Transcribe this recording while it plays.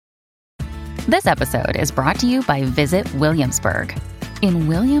This episode is brought to you by Visit Williamsburg. In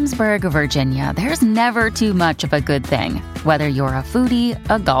Williamsburg, Virginia, there's never too much of a good thing. Whether you're a foodie,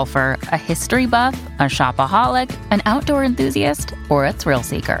 a golfer, a history buff, a shopaholic, an outdoor enthusiast, or a thrill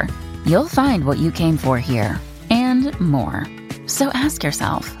seeker, you'll find what you came for here and more. So ask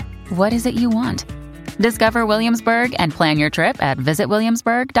yourself, what is it you want? Discover Williamsburg and plan your trip at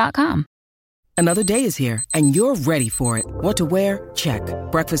visitwilliamsburg.com. Another day is here, and you're ready for it. What to wear? Check.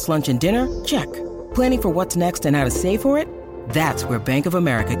 Breakfast, lunch, and dinner? Check. Planning for what's next and how to save for it? That's where Bank of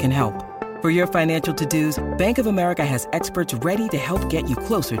America can help. For your financial to-dos, Bank of America has experts ready to help get you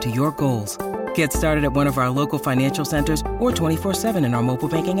closer to your goals. Get started at one of our local financial centers or 24/7 in our mobile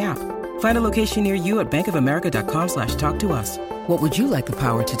banking app. Find a location near you at bankofamerica.com/talktous. What would you like the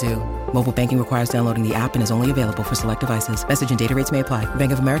power to do? Mobile banking requires downloading the app and is only available for select devices. Message and data rates may apply.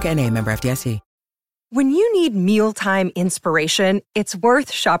 Bank of America N.A., member FDIC. When you need mealtime inspiration, it's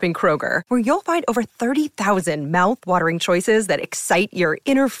worth shopping Kroger, where you'll find over 30,000 mouth-watering choices that excite your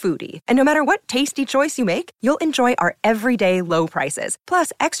inner foodie. And no matter what tasty choice you make, you'll enjoy our everyday low prices,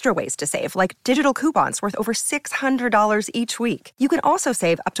 plus extra ways to save, like digital coupons worth over $600 each week. You can also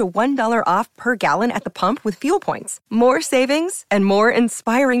save up to $1 off per gallon at the pump with fuel points. More savings and more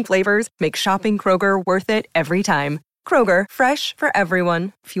inspiring flavors make shopping Kroger worth it every time. Kroger, fresh for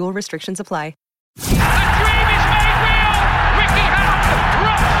everyone. Fuel restrictions apply. The dream is made real! Ricky Hatton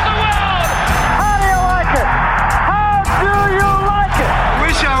rocks the world! How do you like it? How do you like it? I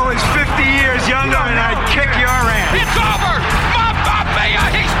wish I was 50 years younger and I'd kick your ass. It's over! Mamma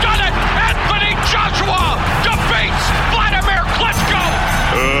Mia! He's done it! Anthony Joshua defeats Vladimir Klitschko!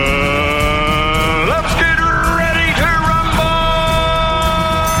 Let's get ready to rumble!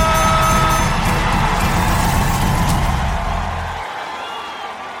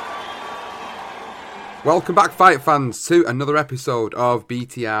 Welcome back, fight fans, to another episode of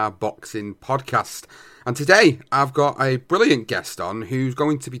BTR Boxing Podcast. And today I've got a brilliant guest on who's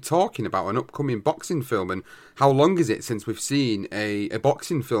going to be talking about an upcoming boxing film and how long is it since we've seen a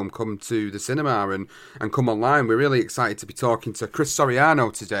boxing film come to the cinema and come online. We're really excited to be talking to Chris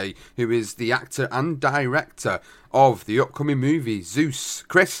Soriano today, who is the actor and director of the upcoming movie Zeus.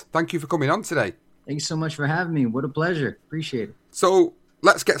 Chris, thank you for coming on today. Thank you so much for having me. What a pleasure. Appreciate it. So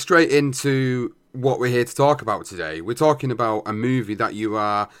let's get straight into what we're here to talk about today. We're talking about a movie that you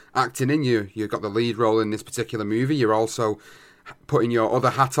are acting in. You've got the lead role in this particular movie. You're also putting your other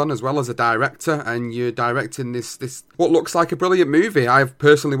hat on as well as a director, and you're directing this what looks like a brilliant movie. I've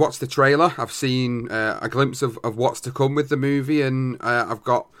personally watched the trailer. I've seen a glimpse of what's to come with the movie, and I've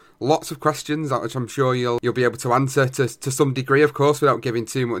got lots of questions, which I'm sure you'll be able to answer to some degree, of course, without giving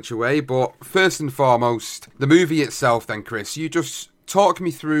too much away. But first and foremost, the movie itself then, Chris, you just talk me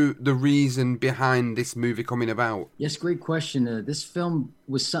through the reason behind this movie coming about. Yes, great question. This film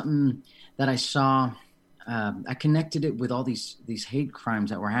was something that I saw. I connected it with all these hate crimes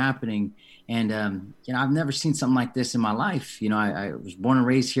that were happening. And, I've never seen something like this in my life. I was born and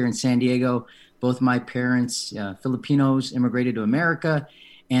raised here in San Diego. Both my parents, Filipinos, immigrated to America.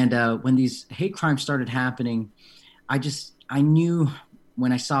 And when these hate crimes started happening, I knew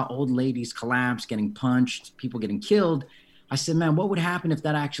when I saw old ladies collapse, getting punched, people getting killed, I said, man, what would happen if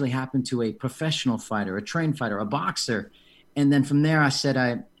that actually happened to a professional fighter, a trained fighter, a boxer? And then from there, I said,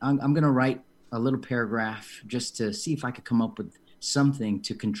 I'm going to write a little paragraph just to see if I could come up with something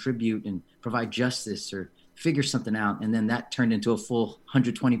to contribute and provide justice or figure something out. And then that turned into a full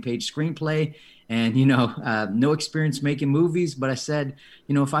 120-page screenplay. And, no experience making movies. But I said,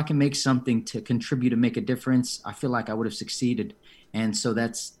 if I can make something to contribute and make a difference, I feel like I would have succeeded. And so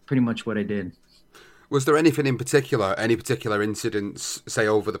that's pretty much what I did. Was there anything in particular, any particular incidents, say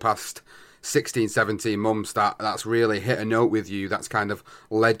over the past 16, 17 months that's really hit a note with you, that's kind of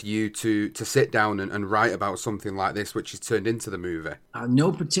led you to sit down and write about something like this, which has turned into the movie?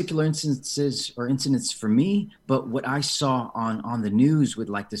 No particular instances or incidents for me, but what I saw on the news with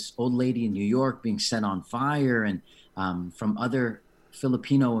like this old lady in New York being set on fire and from other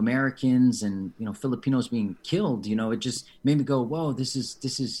Filipino Americans and, Filipinos being killed, it just made me go, whoa, this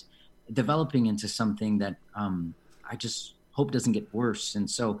is developing into something that I just hope doesn't get worse. And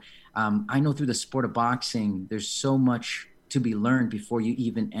so I know through the sport of boxing, there's so much to be learned before you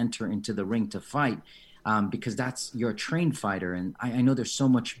even enter into the ring to fight, because you're a trained fighter. And I know there's so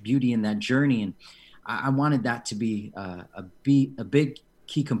much beauty in that journey. And I wanted that to be a big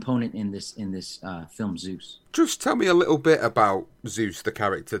key component in this film, Zeus. Just tell me a little bit about Zeus, the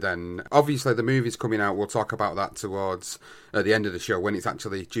character then. Obviously, the movie's coming out. We'll talk about that towards the end of the show when it's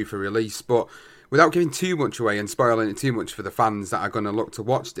actually due for release. But without giving too much away and spoiling it too much for the fans that are going to look to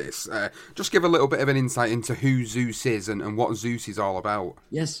watch this, just give a little bit of an insight into who Zeus is and what Zeus is all about.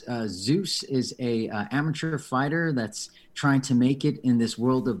 Yes, Zeus is a amateur fighter that's trying to make it in this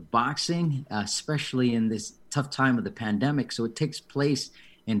world of boxing, especially in this tough time of the pandemic. So it takes place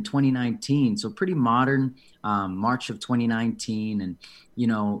in 2019, so pretty modern, March of 2019. And, you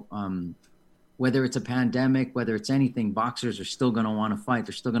know, whether it's a pandemic, whether it's anything, boxers are still going to want to fight.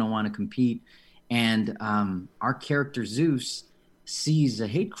 They're still going to want to compete. And our character Zeus sees a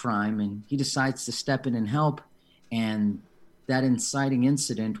hate crime and he decides to step in and help. And that inciting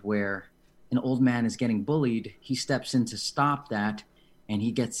incident where an old man is getting bullied, he steps in to stop that, and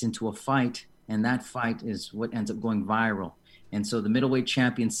he gets into a fight, and that fight is what ends up going viral. And so the middleweight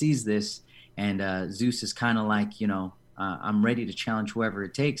champion sees this, and Zeus is kind of like, you know, I'm ready to challenge whoever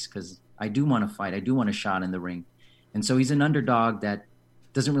it takes because I do want to fight. I do want a shot in the ring. And so he's an underdog that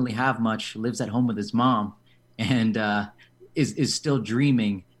doesn't really have much, lives at home with his mom, and is still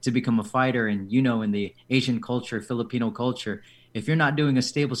dreaming to become a fighter. And, you know, in the Asian culture, Filipino culture, if you're not doing a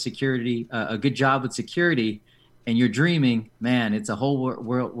stable security, a good job with security, and you're dreaming, man, it's a whole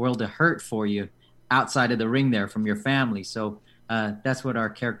world of hurt for you outside of the ring there from your family. So that's what our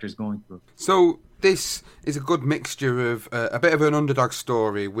character's going through. So this is a good mixture of a bit of an underdog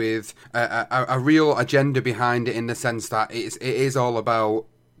story with a real agenda behind it, in the sense that it is all about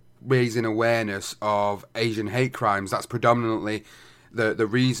raising awareness of Asian hate crimes. That's predominantly the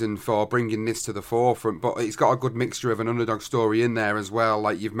reason for bringing this to the forefront, but it's got a good mixture of an underdog story in there as well,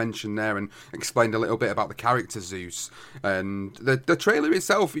 like you've mentioned there, and explained a little bit about the character Zeus. And the trailer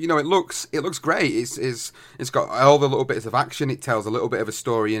itself, you know, it looks great. It's got all the little bits of action. It tells a little bit of a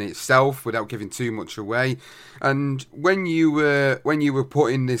story in itself without giving too much away. And when you were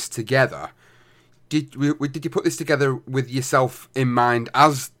putting this together, did you put this together with yourself in mind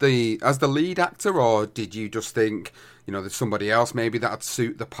as the lead actor, or did you just think, you know, there's somebody else maybe that'd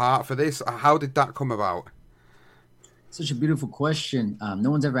suit the part for this? How did that come about? Such a beautiful question.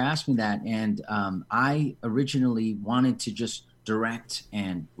 No one's ever asked me that. And I originally wanted to just direct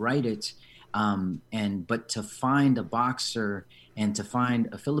and write it. But to find a boxer and to find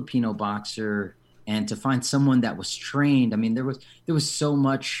a Filipino boxer and to find someone that was trained, I mean, there was so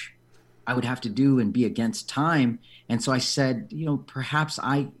much I would have to do and be against time. And so I said, you know, perhaps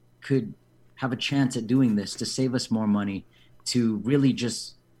I could have a chance at doing this to save us more money, to really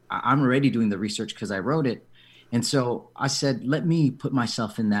just, I'm already doing the research because I wrote it. And so I said, let me put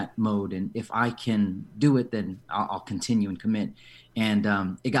myself in that mode. And if I can do it, then I'll continue and commit. And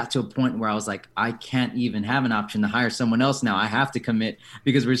it got to a point where I was like, I can't even have an option to hire someone else now. I have to commit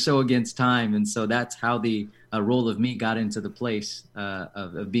because we're so against time. And so that's how the role of me got into the place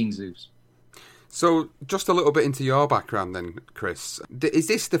of being Zeus. So just a little bit into your background then, Chris. Is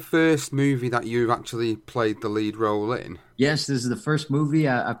this the first movie that you've actually played the lead role in? Yes, this is the first movie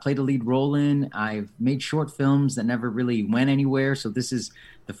I played a lead role in. I've made short films that never really went anywhere. So this is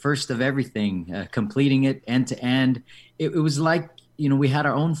the first of everything, completing it end to end. It was like, you know, we had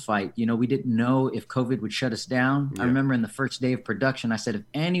our own fight. You know, we didn't know if COVID would shut us down. Yeah. I remember in the first day of production, I said, if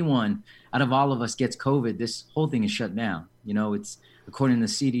anyone out of all of us gets COVID, this whole thing is shut down. You know, it's according to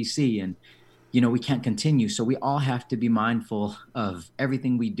the CDC, and you know, we can't continue. So we all have to be mindful of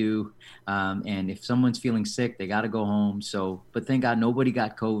everything we do. And if someone's feeling sick, they got to go home. So, but thank God nobody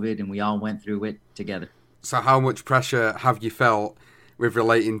got COVID and we all went through it together. So how much pressure have you felt with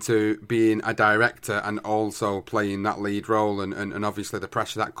relating to being a director and also playing that lead role, and obviously the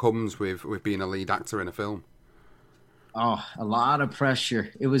pressure that comes with being a lead actor in a film? Oh, a lot of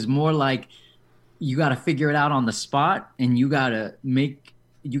pressure. It was more like you got to figure it out on the spot, and you got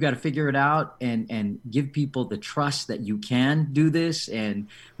to figure it out and give people the trust that you can do this. And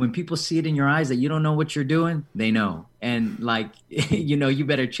when people see it in your eyes that you don't know what you're doing, they know. And like, you know, you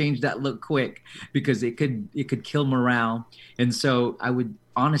better change that look quick because it could kill morale. And so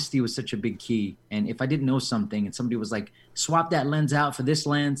honesty was such a big key. And if I didn't know something and somebody was like, swap that lens out for this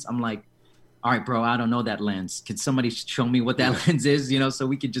lens, I'm like, all right, bro, I don't know that lens. Could somebody show me what that lens is, you know, so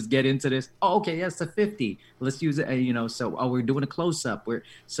we could just get into this? Oh, okay, yes, a 50. Let's use it, you know, so, we're doing a close-up.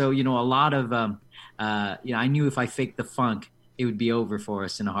 So, you know, a lot of, you know, I knew if I faked the funk, it would be over for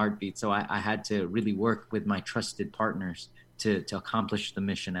us in a heartbeat. So I had to really work with my trusted partners to accomplish the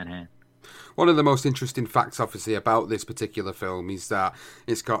mission at hand. One of the most interesting facts, obviously, about this particular film is that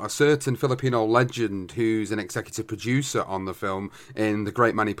it's got a certain Filipino legend who's an executive producer on the film in the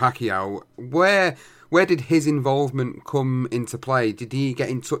great Manny Pacquiao. Where did his involvement come into play? Did he get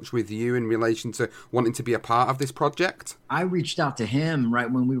in touch with you in relation to wanting to be a part of this project? I reached out to him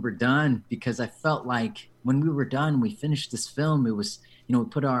right when we were done because I felt like when we were done, we finished this film, it was we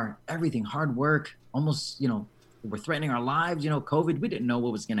put our everything, hard work, almost, we're threatening our lives, COVID, we didn't know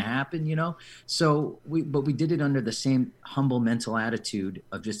what was going to happen, So we did it under the same humble mental attitude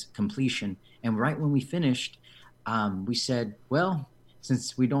of just completion. And right when we finished, we said, well,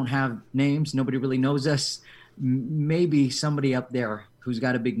 since we don't have names, nobody really knows us, maybe somebody up there who's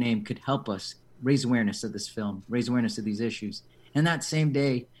got a big name could help us raise awareness of this film, raise awareness of these issues. And that same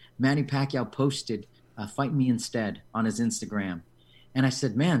day, Manny Pacquiao posted Fight Me Instead on his Instagram. And I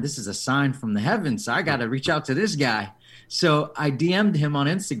said, man, this is a sign from the heavens. I got to reach out to this guy. So I DM'd him on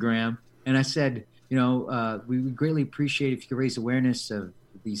Instagram and I said, we would greatly appreciate if you could raise awareness of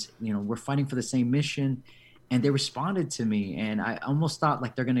these, we're fighting for the same mission. And they responded to me. And I almost thought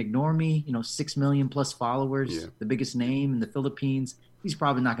like they're going to ignore me, 6 million plus followers, the biggest name in the Philippines. He's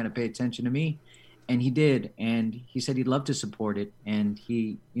probably not going to pay attention to me. And he did. And he said he'd love to support it. And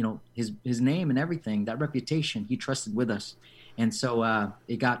he, his name and everything, that reputation, he trusted with us. And so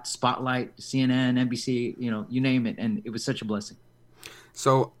it got Spotlight, CNN, NBC, you name it. And it was such a blessing.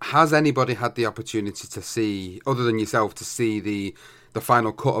 So has anybody had the opportunity to see, other than yourself, to see the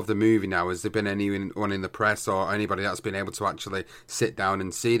final cut of the movie now? Has there been anyone in the press or anybody that's been able to actually sit down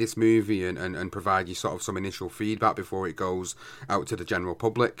and see this movie and provide you sort of some initial feedback before it goes out to the general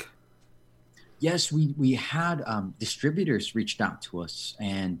public? Yes, we had distributors reached out to us,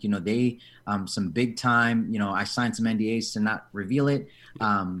 and they some big time. I signed some NDAs to not reveal it,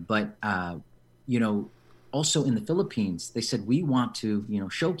 but also in the Philippines, they said we want to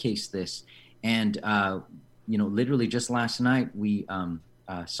showcase this, and literally just last night we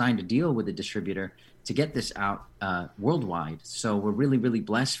signed a deal with a distributor to get this out worldwide. So we're really, really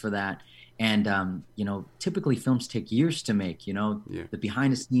blessed for that. And, typically films take years to make, the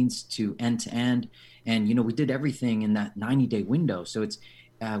behind the scenes to end. And, we did everything in that 90-day window. So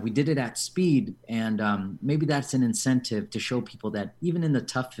we did it at speed. And maybe that's an incentive to show people that even in the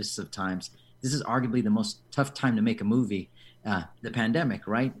toughest of times, this is arguably the most tough time to make a movie, the pandemic,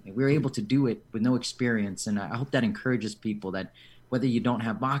 right? We were able to do it with no experience. And I hope that encourages people that whether you don't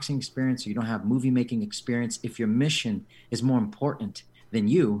have boxing experience or you don't have movie making experience, if your mission is more important than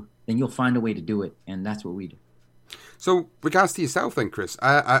you, then you'll find a way to do it, and that's what we do. So, regards to yourself, then, Chris,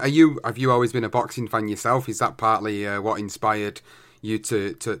 have you always been a boxing fan yourself? Is that partly what inspired you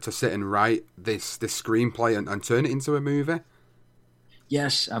to sit and write this screenplay and turn it into a movie?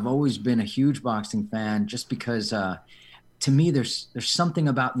 Yes, I've always been a huge boxing fan, just because to me, there's something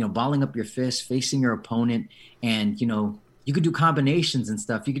about balling up your fist, facing your opponent, and you could do combinations and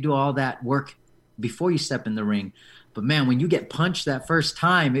stuff. You could do all that work before you step in the ring. But man, when you get punched that first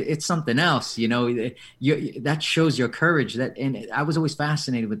time, it's something else, that shows your courage. And I was always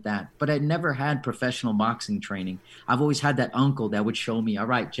fascinated with that, but I never had professional boxing training. I've always had that uncle that would show me, all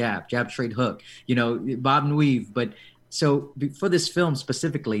right, jab, straight hook, bob and weave. But so for this film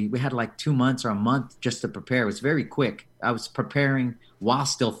specifically, we had like 2 months or a month just to prepare. It was very quick. I was preparing while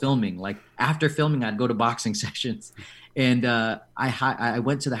still filming. Like after filming, I'd go to boxing sessions. And I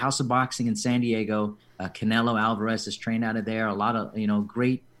went to the House of Boxing in San Diego. Canelo Alvarez is trained out of there. A lot of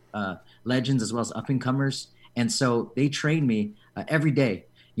great legends as well as up and comers. And so they trained me every day.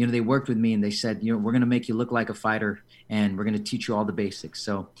 They worked with me and they said, we're going to make you look like a fighter and we're going to teach you all the basics.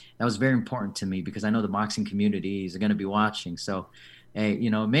 So that was very important to me because I know the boxing community is going to be watching. So hey,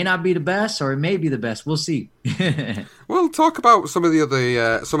 it may not be the best, or it may be the best. We'll see. Well, talk about some of the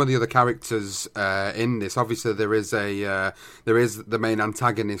other characters in this. Obviously, there is the main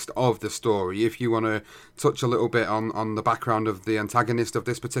antagonist of the story. If you want to touch a little bit on the background of the antagonist of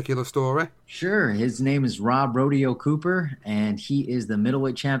this particular story. Sure. His name is Rob Rodeo Cooper, and he is the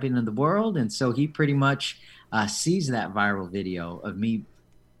middleweight champion of the world. And so he pretty much sees that viral video of me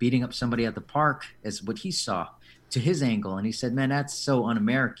beating up somebody at the park as what he saw to his angle. And he said, man, that's so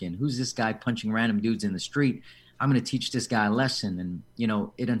un-American. Who's this guy punching random dudes in the street? I'm going to teach this guy a lesson.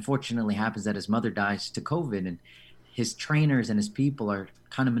 And, it unfortunately happens that his mother dies to COVID, and his trainers and his people are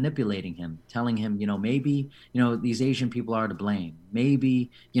kind of manipulating him, telling him, maybe, these Asian people are to blame. Maybe,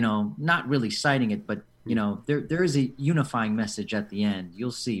 not really citing it, but, there is a unifying message at the end.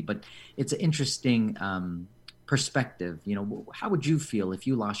 You'll see. But it's an interesting perspective. How would you feel if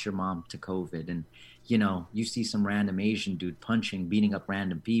you lost your mom to COVID and, you see some random Asian dude beating up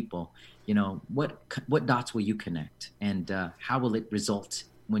random people, what dots will you connect, and how will it result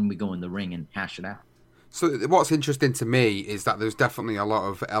when we go in the ring and hash it out? So what's interesting to me is that there's definitely a lot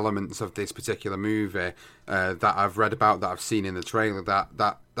of elements of this particular movie that I've read about, that I've seen in the trailer,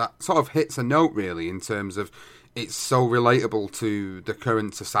 that sort of hits a note really in terms of it's so relatable to the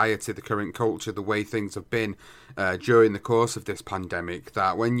current society, the current culture, the way things have been during the course of this pandemic,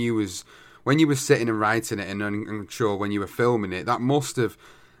 that when you was when you were sitting and writing it, and I'm sure when you were filming it, that must have...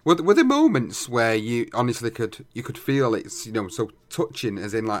 Were there moments where you honestly could feel it's, you know, so touching,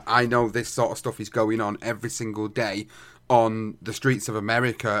 as in, like, I know this sort of stuff is going on every single day on the streets of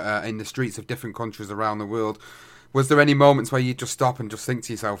America, in the streets of different countries around the world? Was there any moments where you just stop and just think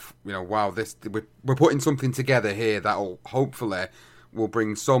to yourself, you know, wow, we're putting something together here that'll hopefully will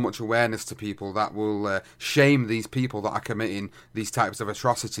bring so much awareness to people, that will shame these people that are committing these types of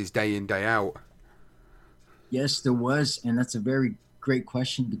atrocities day in, day out? Yes, there was, and that's a very great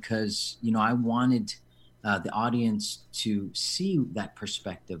question, because, you know, I wanted the audience to see that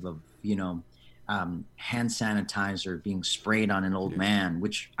perspective of, you know, hand sanitizer being sprayed on an old man,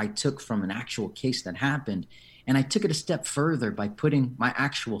 which I took from an actual case that happened. And I took it a step further by putting my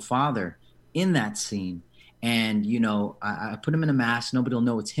actual father in that scene. And, you know, I put him in a mask. Nobody will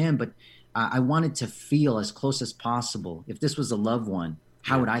know it's him, but I wanted to feel as close as possible. If this was a loved one,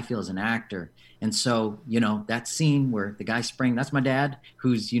 how would I feel as an actor? And so, you know, that scene where the guy spraying, that's my dad,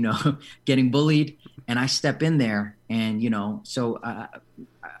 who's, you know, getting bullied, and I step in there, and, you know, so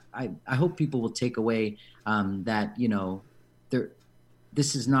I hope people will take away that, you know,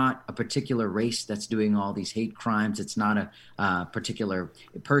 this is not a particular race that's doing all these hate crimes. It's not a particular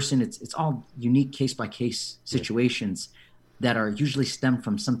person. It's all unique case-by-case situations that are usually stem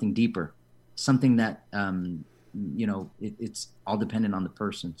from something deeper, something that, you know, it's all dependent on the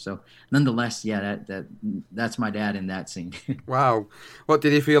person. So nonetheless, yeah, that's my dad in that scene. Wow. What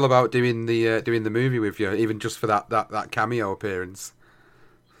did he feel about doing the movie with you, even just for that cameo appearance?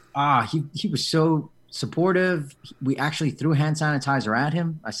 He was so supportive. We actually threw hand sanitizer at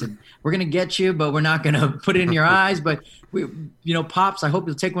him. I said, we're going to get you, but we're not going to put it in your eyes. But, you know, Pops, I hope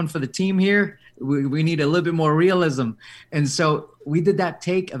you'll take one for the team here. We need a little bit more realism. And so we did that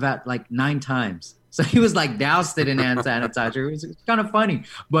take about like 9 times. So he was like doused it in hand sanitizer. It was kind of funny.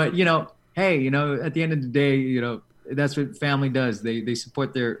 But, you know, hey, you know, at the end of the day, you know, that's what family does. They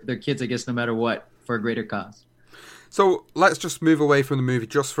support their kids, I guess, no matter what, for a greater cause. So let's just move away from the movie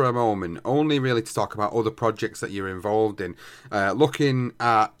just for a moment, only really to talk about other projects that you're involved in. Looking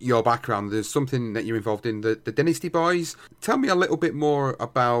at your background, there's something that you're involved in, the Dynasty Boys. Tell me a little bit more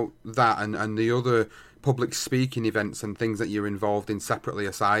about that and the other public speaking events and things that you're involved in separately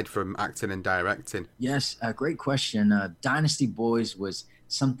aside from acting and directing. Yes, great question. Dynasty Boys was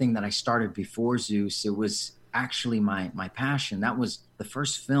something that I started before Zeus. It was actually my passion. That was the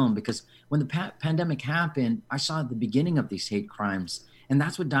first film, because when the pandemic happened, I saw the beginning of these hate crimes. And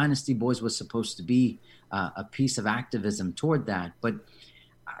that's what Dynasty Boys was supposed to be, a piece of activism toward that. But,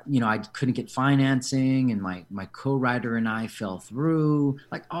 you know, I couldn't get financing, and my co-writer and I fell through.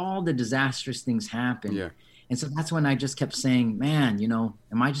 Like, all the disastrous things happened. Yeah. And so that's when I just kept saying, man, you know,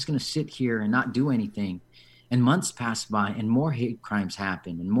 am I just going to sit here and not do anything? And months passed by, and more hate crimes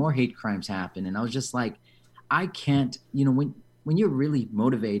happened, and more hate crimes happened. And I was just like, I can't, you know, when you're really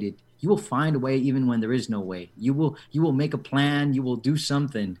motivated, you will find a way even when there is no way. You will make a plan, you will do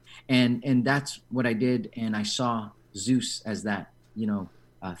something. And that's what I did. And I saw Zeus as that, you know,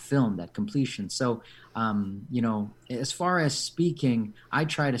 film, that completion. So, you know, as far as speaking, I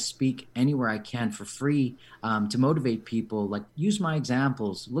try to speak anywhere I can for free, to motivate people. Like, use my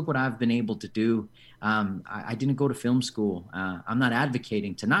examples. Look what I've been able to do. I didn't go to film school. I'm not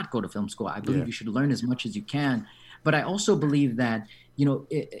advocating to not go to film school. I believe you should learn as much as you can. But I also believe that, you know,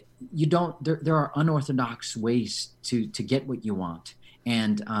 there are unorthodox ways to get what you want.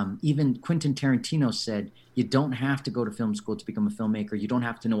 And even Quentin Tarantino said, you don't have to go to film school to become a filmmaker. You don't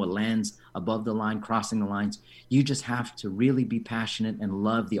have to know a lens, above the line, crossing the lines. You just have to really be passionate and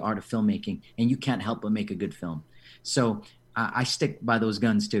love the art of filmmaking, and you can't help but make a good film. So I stick by those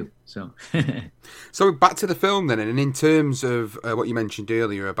guns too. So, so back to the film then, and in terms of what you mentioned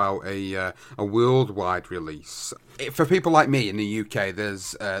earlier about a worldwide release, for people like me in the UK,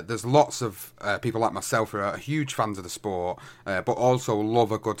 there's lots of people like myself who are huge fans of the sport, but also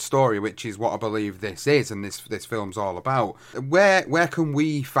love a good story, which is what I believe this is, and this film's all about. Where can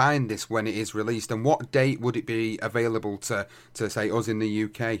we find this when it is released, and what date would it be available to say us in the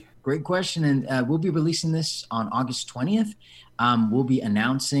UK? Great question, and we'll be releasing this on August 20th. We'll be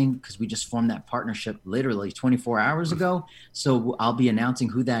announcing, because we just formed that partnership literally 24 hours ago. So I'll be announcing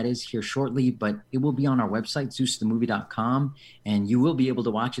who that is here shortly, but it will be on our website, zeusthemovie.com, and you will be able to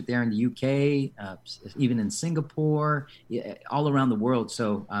watch it there in the UK, even in Singapore, all around the world.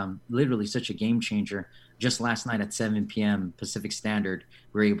 So literally such a game changer. just last night at 7 p.m. Pacific Standard,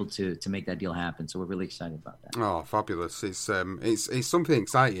 we were able to make that deal happen. So we're really excited about that. Oh, fabulous. It's something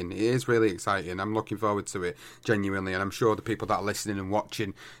exciting. It is really exciting. I'm looking forward to it, genuinely, and I'm sure the people that are listening and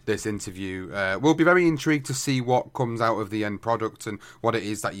watching this interview will be very intrigued to see what comes out of the end product and what it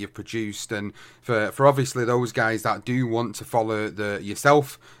is that you've produced. And for obviously those guys that do want to follow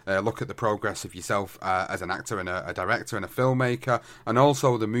yourself, look at the progress of yourself as an actor and a director and a filmmaker, and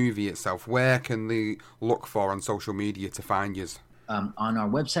also the movie itself, where can they look for on social media to find you? On our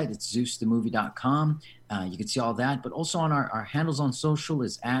website, it's ZeusTheMovie.com. You can see all that, but also on our handles on social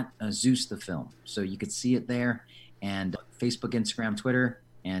is at Zeus the Film. So you can see it there, and Facebook, Instagram, Twitter.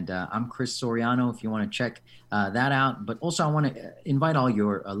 And I'm Chris Soriano if you want to check that out. But also I want to invite all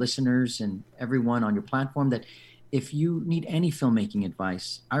your listeners and everyone on your platform that if you need any filmmaking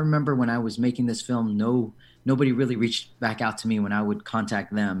advice, I remember when I was making this film, nobody really reached back out to me when I would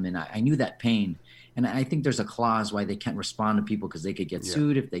contact them. And I knew that pain. And I think there's a clause why they can't respond to people because they could get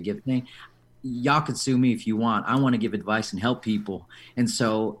sued if they give things. Y'all could sue me if you want. I want to give advice and help people. And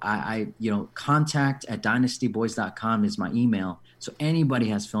so I contact at dynastyboys.com is my email. So anybody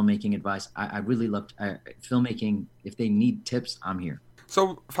has filmmaking advice, I really love filmmaking. If they need tips, I'm here.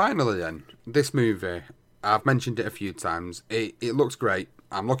 So finally then, this movie, I've mentioned it a few times. It looks great.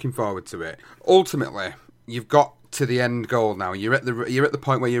 I'm looking forward to it. Ultimately, you've got to the end goal now. You're at the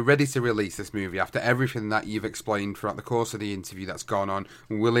point where you're ready to release this movie after everything that you've explained throughout the course of the interview that's gone on.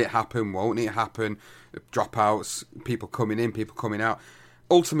 Will it happen? Won't it happen? Dropouts, people coming in, people coming out.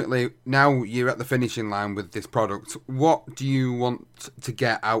 Ultimately, now you're at the finishing line with this product. What do you want to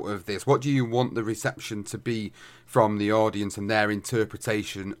get out of this? What do you want the reception to be from the audience and their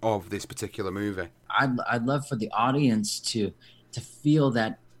interpretation of this particular movie? I'd love for the audience to feel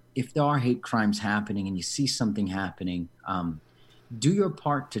that if there are hate crimes happening and you see something happening, do your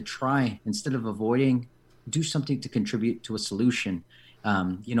part to try, instead of avoiding, do something to contribute to a solution.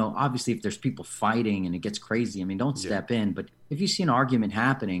 Obviously if there's people fighting and it gets crazy, don't step in. But if you see an argument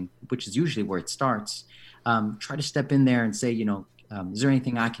happening, which is usually where it starts, try to step in there and say, is there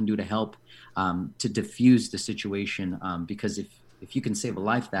anything I can do to help to diffuse the situation? Because if you can save a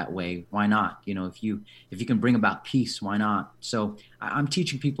life that way, why not? If you can bring about peace, why not? So I'm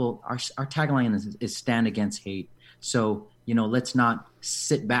teaching people, our tagline is stand against hate. So, let's not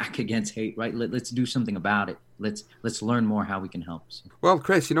sit back against hate, right? Let's do something about it. Let's learn more how we can help. So. Well,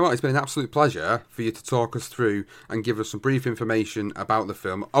 Chris, you know what? It's been an absolute pleasure for you to talk us through and give us some brief information about the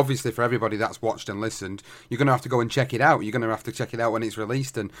film. Obviously, for everybody that's watched and listened, you're going to have to go and check it out. You're going to have to check it out when it's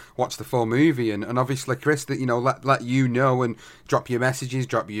released and watch the full movie. And obviously, Chris, that let you know and drop your messages,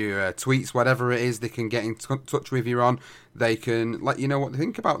 drop your tweets, whatever it is they can get in touch with you on. They can let you know what they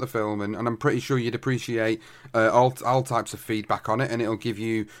think about the film. And I'm pretty sure you'd appreciate all types of feedback on it, and it'll give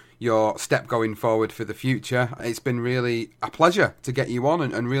you your step going forward for the future. It's been really a pleasure to get you on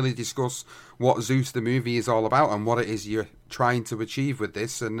and really discuss what Zeus the movie is all about and what it is you're trying to achieve with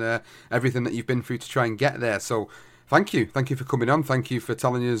this and everything that you've been through to try and get there. So thank you for coming on. Thank you for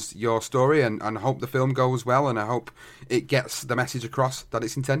telling us your story, and I hope the film goes well, and I hope it gets the message across that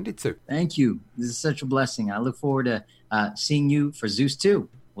it's intended to. Thank you. This is such a blessing. I look forward to seeing you for Zeus 2.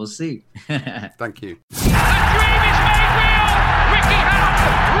 We'll see. Thank you. The dream is made real. Ricky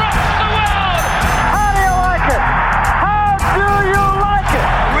Hatton rocks the world. How do you like it? How do you like it?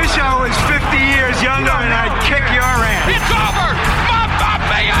 Wish I was 50 years younger and I'd kick your ass. It's over. Mamma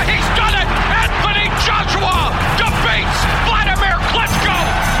mia, he's done it. Anthony Joshua defeats Vladimir Klitschko.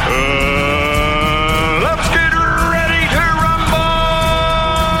 Let's get ready to rumble.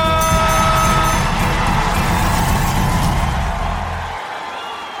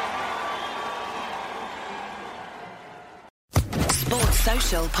 Sports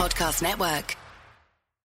Social Podcast Network.